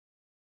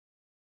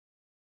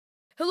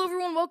Hello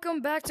everyone,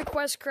 welcome back to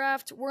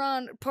Questcraft. We're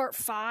on part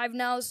 5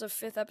 now. This is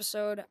the 5th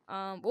episode.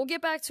 We'll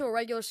get back to a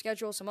regular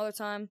schedule some other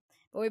time,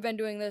 but we've been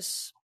doing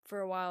this for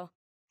a while.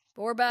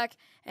 But we're back,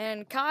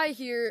 and Kai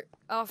here,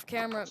 off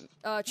camera,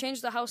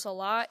 changed the house a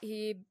lot.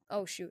 He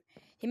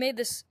made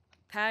this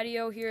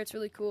patio here. It's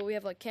really cool. We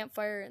have like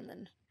campfire, and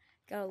then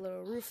got a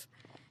little roof,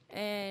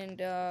 and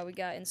we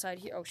got inside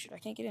here. Oh shoot, I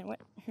can't get in. What?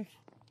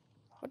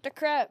 What the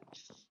crap?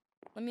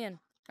 Let me in.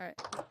 All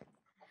right.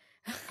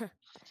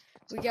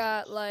 We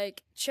got,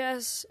 like,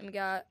 chests, and we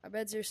got, our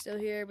beds are still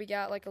here. We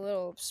got, like, a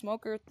little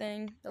smoker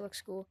thing. That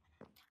looks cool.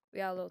 We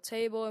got a little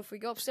table. If we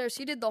go upstairs,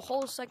 he did the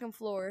whole second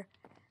floor.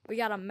 We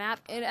got a map,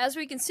 and as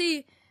we can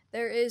see,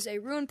 there is a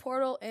ruined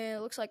portal, and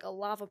it looks like a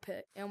lava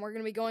pit. And we're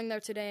going to be going there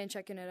today and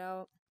checking it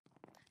out.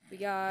 We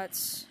got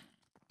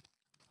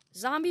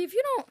zombie,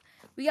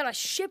 we got a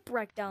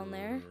shipwreck down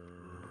there.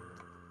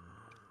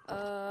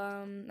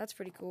 That's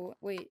pretty cool.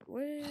 Wait,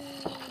 what is,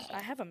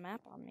 I have a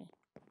map on me.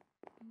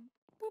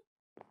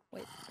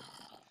 Wait.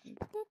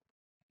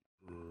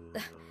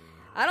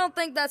 I don't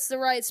think that's the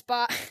right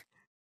spot.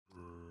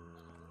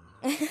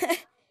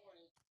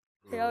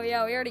 Oh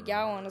yeah, we already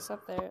got one. It's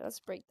up there. Let's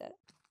break that.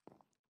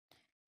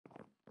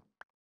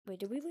 Wait,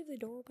 did we leave the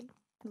door open?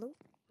 Hello?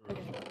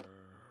 Okay.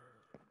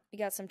 We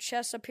got some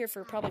chests up here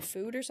for probably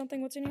food or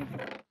something. What's in here?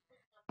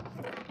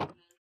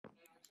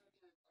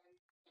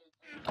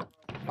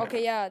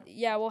 Okay,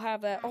 yeah, we'll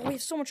have that. Oh, we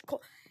have so much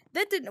coal.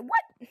 That didn't,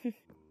 what?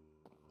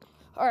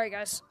 Alright,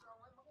 guys.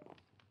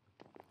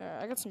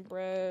 I got some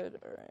bread.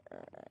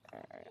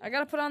 Alright. I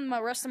gotta put on my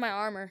rest of my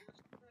armor.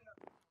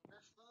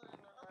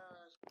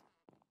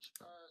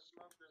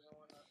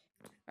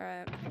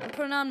 Alright, I'm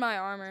putting on my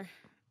armor.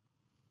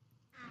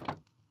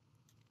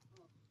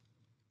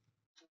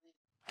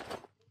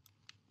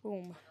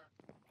 Boom.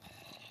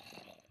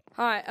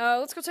 Alright,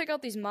 let's go take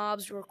out these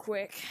mobs real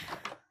quick.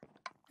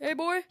 Hey,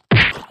 boy.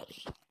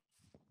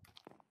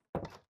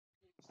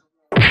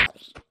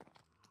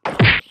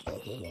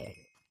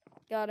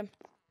 Got him.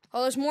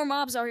 Oh, there's more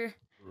mobs out here.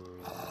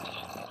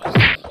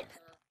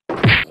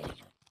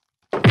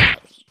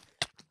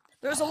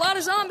 There's a lot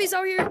of zombies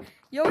out here.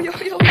 Yo.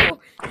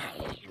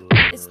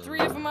 It's 3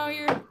 of them out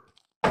here.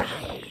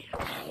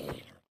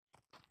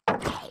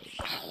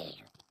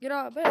 Get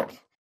out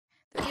back.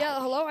 Yeah,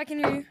 hello, I can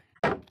hear you.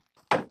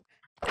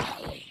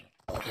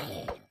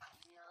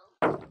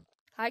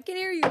 I can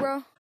hear you,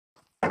 bro.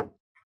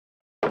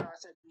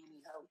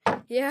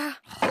 Yeah.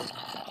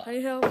 I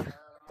need help.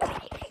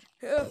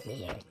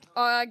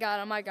 Oh, I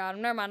got him.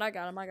 Never mind, I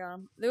got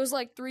him. There was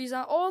like 3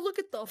 zombies. Oh, look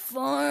at the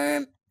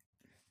farm.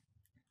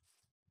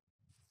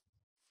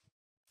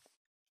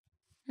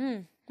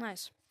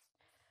 Nice.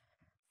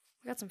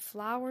 We got some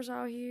flowers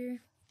out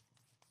here.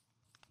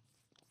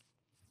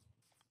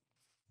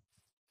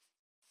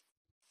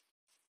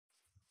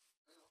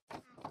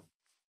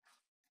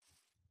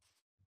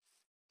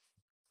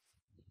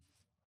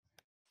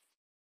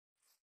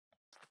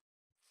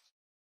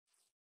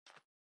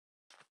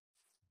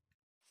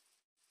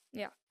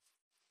 Yeah.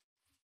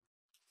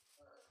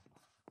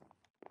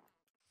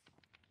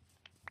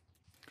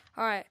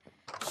 Alright.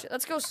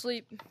 Let's go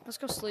sleep.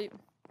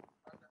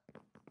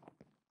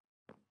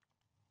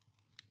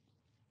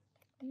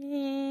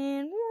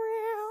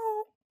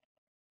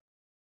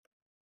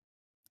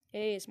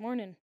 Hey, it's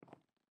morning.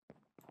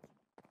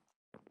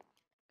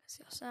 Let's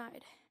see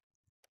outside.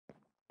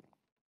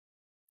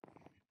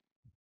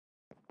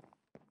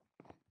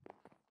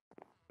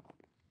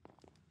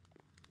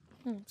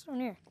 What's down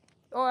here?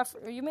 Oh,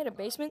 you made a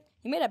basement?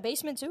 You made a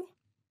basement too?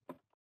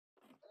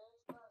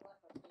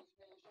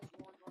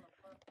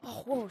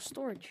 Oh, whoa,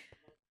 storage.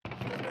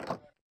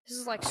 This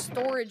is like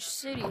Storage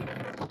City.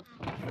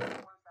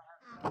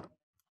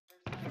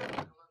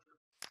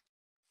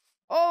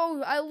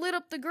 Oh, I lit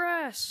up the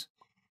grass.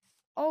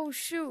 Oh,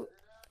 shoot.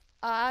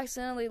 I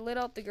accidentally lit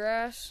up the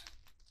grass.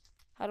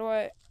 How do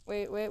I...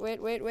 Wait.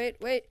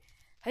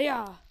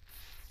 Hey-ya.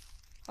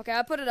 Okay,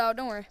 I put it out.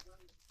 Don't worry.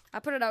 I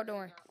put it out.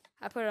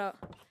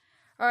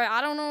 Alright,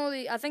 I don't know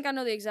I think I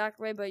know the exact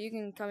way, but you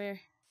can come here.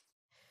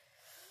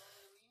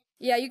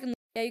 Yeah, you can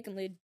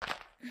lead.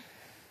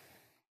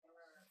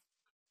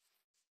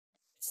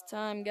 It's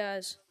time,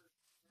 guys.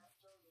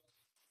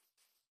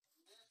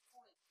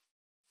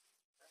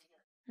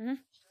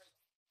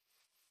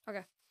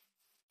 Okay.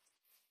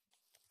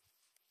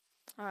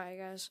 Alright,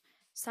 guys.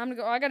 It's time to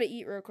go. Oh, I gotta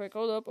eat real quick.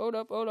 Hold up. Let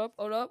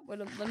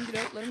him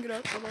get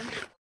up. Hold on.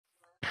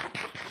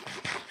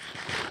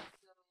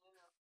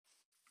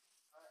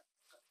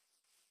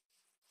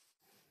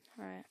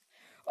 Alright.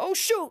 Oh,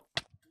 shoot!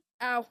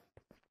 Ow.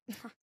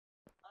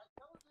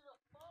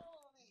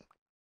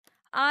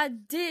 I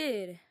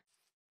did.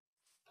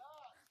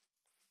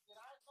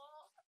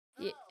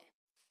 Yeah.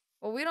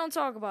 Well, we don't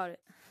talk about it.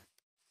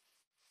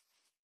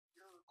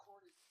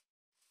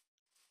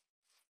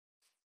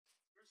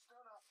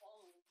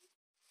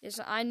 Yes,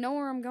 I know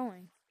where I'm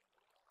going.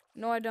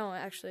 No, I don't,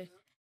 actually.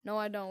 No,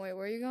 I don't. Wait,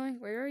 where are you going?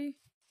 Where are you?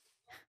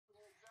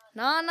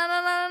 No.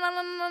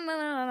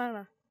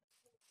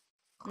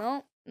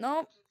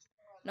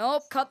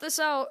 Nope. Cut this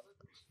out.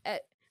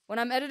 when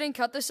I'm editing,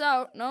 cut this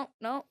out. No,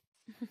 no.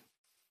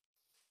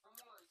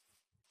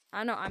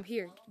 I know, I'm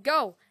here.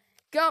 Go.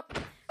 Go.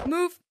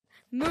 Move.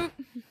 Move.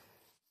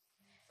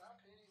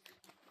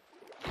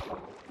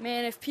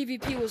 Man, if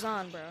PvP was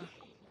on, bro.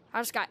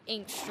 I just got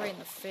inked straight in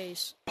the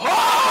face.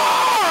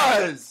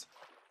 Pause!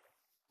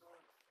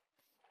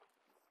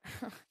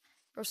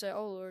 Bro said,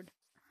 oh, Lord.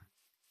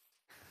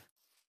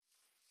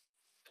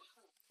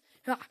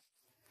 Ah.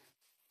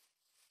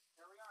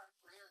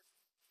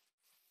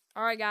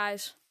 Alright,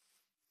 guys.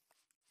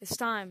 It's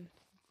time.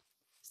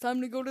 It's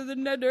time to go to the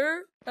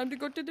nether. Time to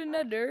go to the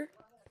nether.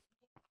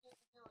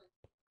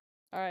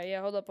 Alright,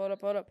 yeah, hold up.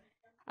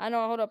 I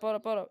know, hold up.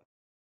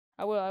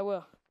 I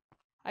will.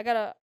 I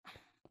gotta...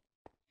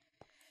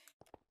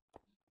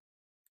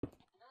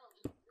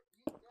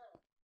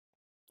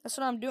 That's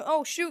what I'm doing.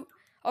 Oh, shoot.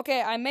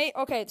 Okay,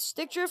 okay,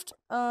 stick drift,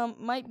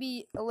 might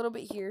be a little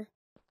bit here.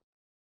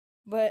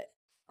 But,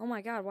 oh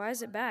my god, why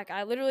is it back?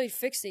 I literally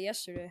fixed it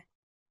yesterday.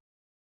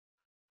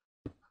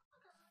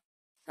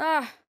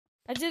 Ah,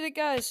 I did it,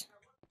 guys.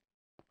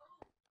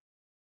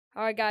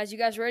 Alright, guys, you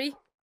guys ready?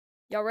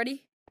 Y'all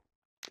ready?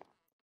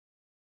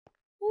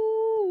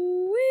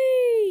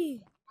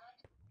 Woo-wee!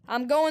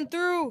 I'm going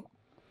through.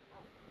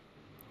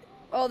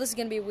 Oh, this is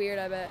gonna be weird,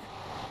 I bet.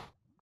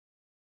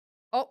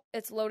 Oh,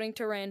 it's loading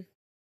terrain.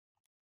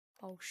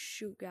 Oh,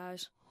 shoot,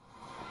 guys.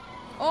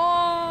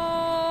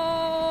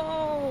 Oh!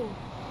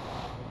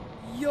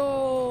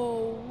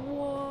 Yo,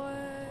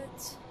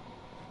 what?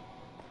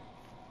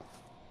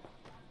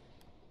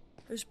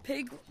 There's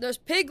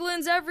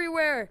piglins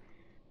everywhere.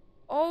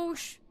 Oh,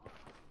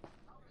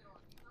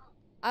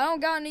 I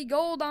don't got any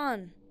gold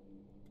on.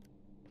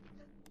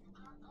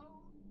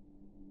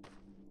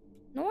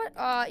 You know what?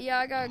 Yeah,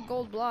 I got a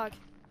gold block.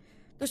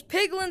 There's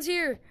piglins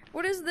here.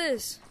 What is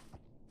this?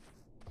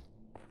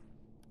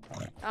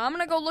 I'm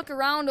gonna go look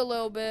around a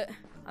little bit.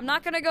 I'm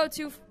not gonna go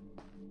too...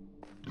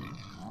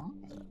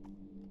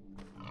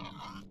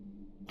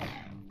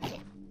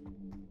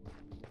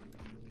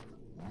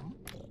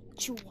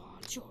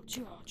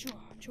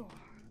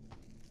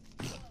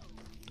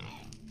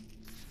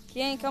 He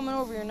ain't coming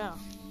over here now.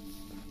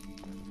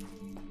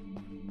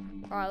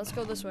 Alright, let's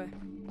go this way.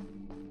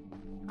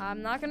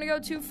 I'm not gonna go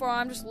too far,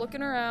 I'm just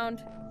looking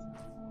around.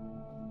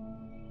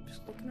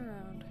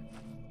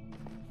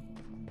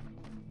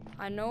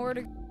 I know where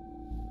to...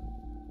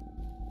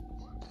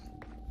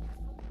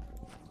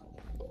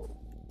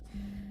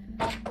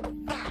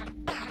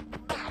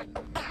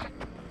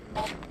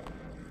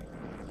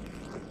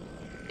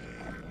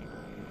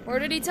 Where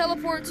did he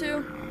teleport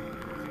to?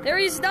 There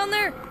he is, down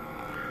there!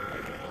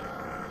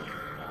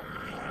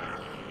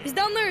 He's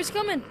down there, he's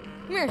coming!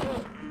 Come here.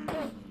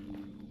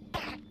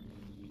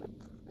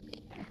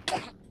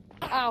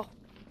 Ow.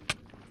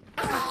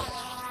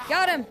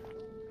 Got him!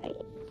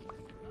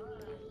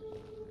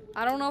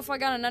 I don't know if I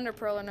got an ender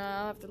pearl or not,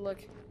 I'll have to look.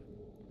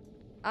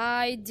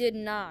 I did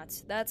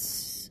not.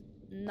 That's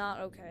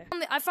not okay.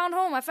 I found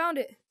home, I found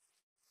it.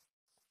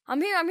 I'm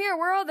here,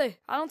 where are they?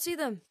 I don't see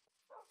them.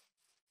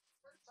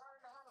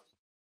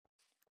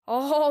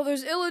 Oh,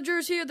 there's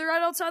illagers here. They're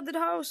right outside the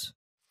house.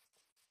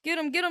 Get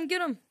them.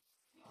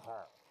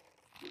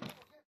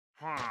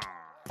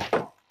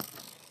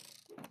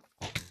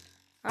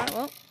 Alright,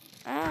 well.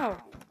 Ow.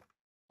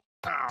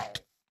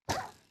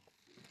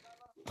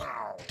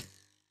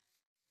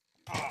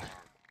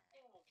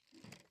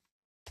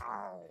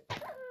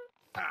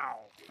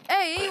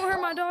 Hey, you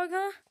hurt my dog,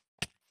 huh?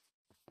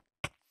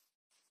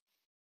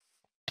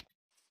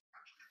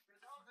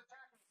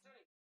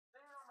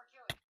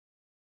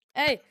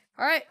 Hey,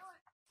 alright.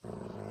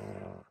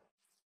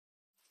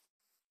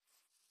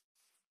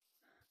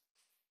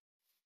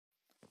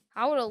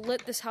 I would have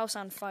lit this house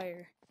on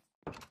fire.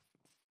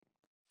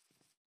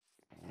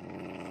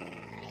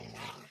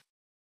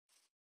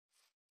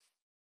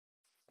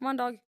 Come on,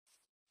 dog.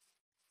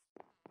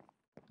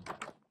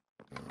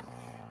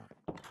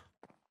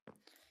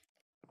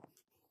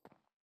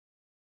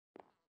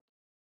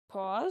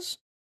 Pause.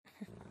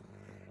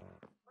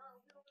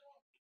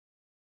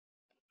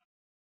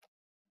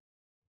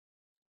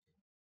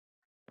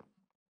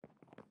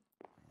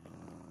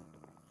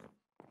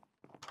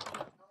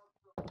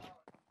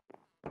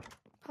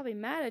 Probably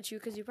mad at you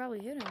because you probably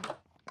hit him.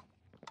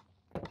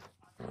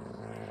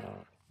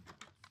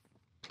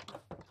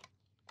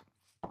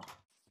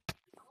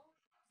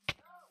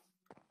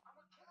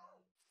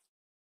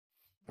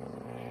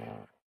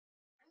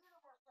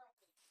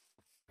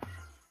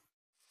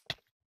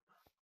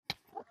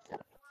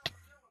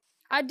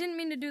 I didn't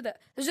mean to do that.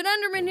 There's an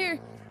Enderman here.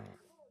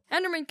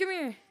 Enderman, come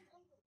here.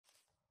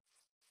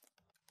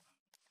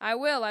 I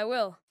will.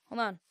 Hold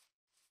on.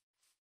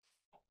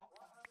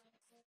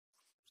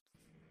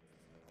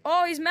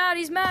 Oh, he's mad.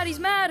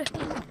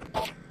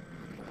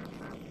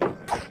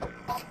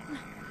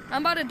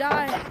 I'm about to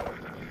die.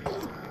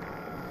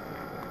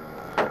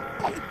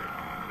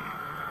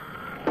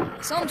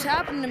 Something's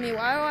happening to me.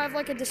 Why do I have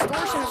like a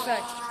distortion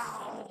effect?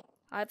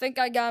 I think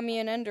I got me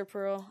an ender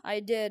pearl.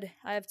 I did.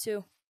 I have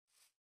 2.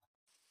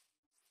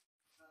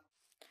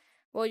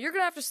 Well, you're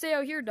gonna have to stay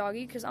out here,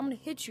 doggy, because I'm gonna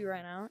hit you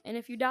right now. And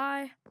if you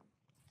die...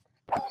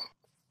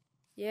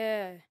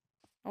 Yeah.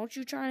 Don't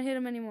you try to hit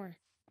him anymore.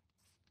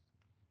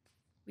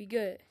 We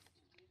good.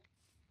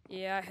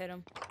 Yeah, I hit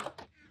him.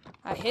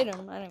 I hit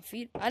him. I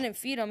didn't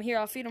feed him. Here,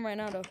 I'll feed him right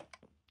now, though.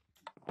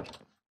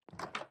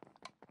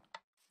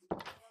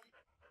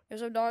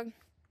 What's up, dog?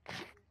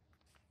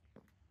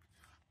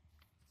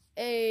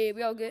 Hey,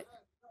 we all good.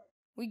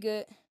 We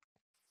good.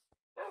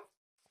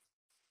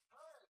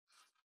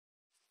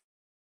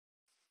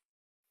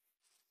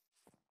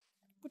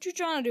 What you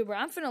trying to do, bro?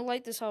 I'm finna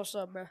light this house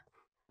up, bro.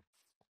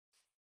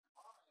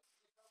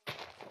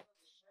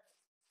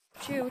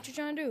 Chill, what you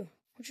trying to do?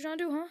 What you trying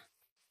to do, huh? What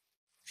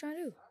you trying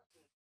to do?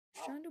 What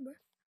you trying to do, bro? What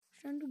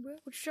you trying to do, bro?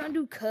 What you trying to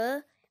do, cuh?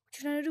 What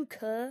you trying to do,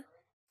 cuh?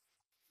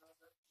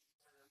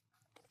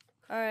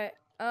 Alright,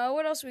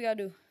 what else we gotta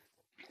do?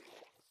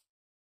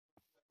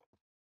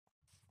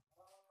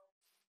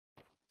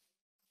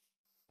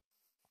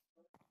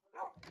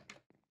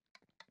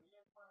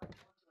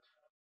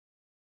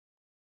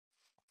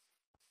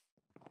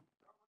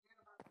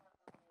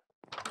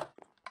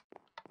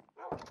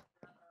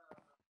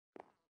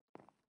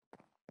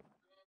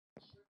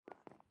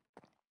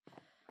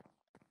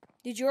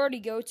 Did you already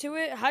go to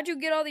it? How'd you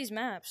get all these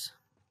maps?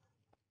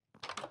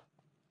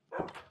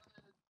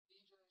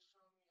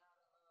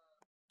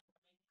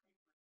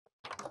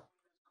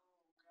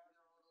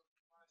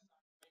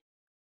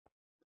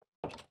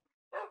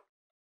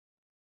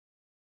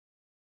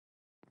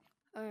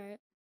 Alright.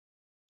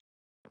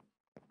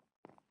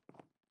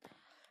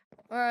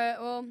 Alright,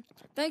 well,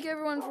 thank you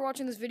everyone for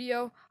watching this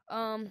video.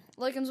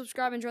 Like and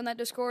subscribe and join that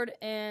Discord.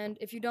 And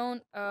if you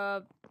don't,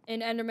 an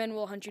Enderman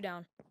will hunt you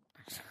down.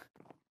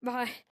 Bye.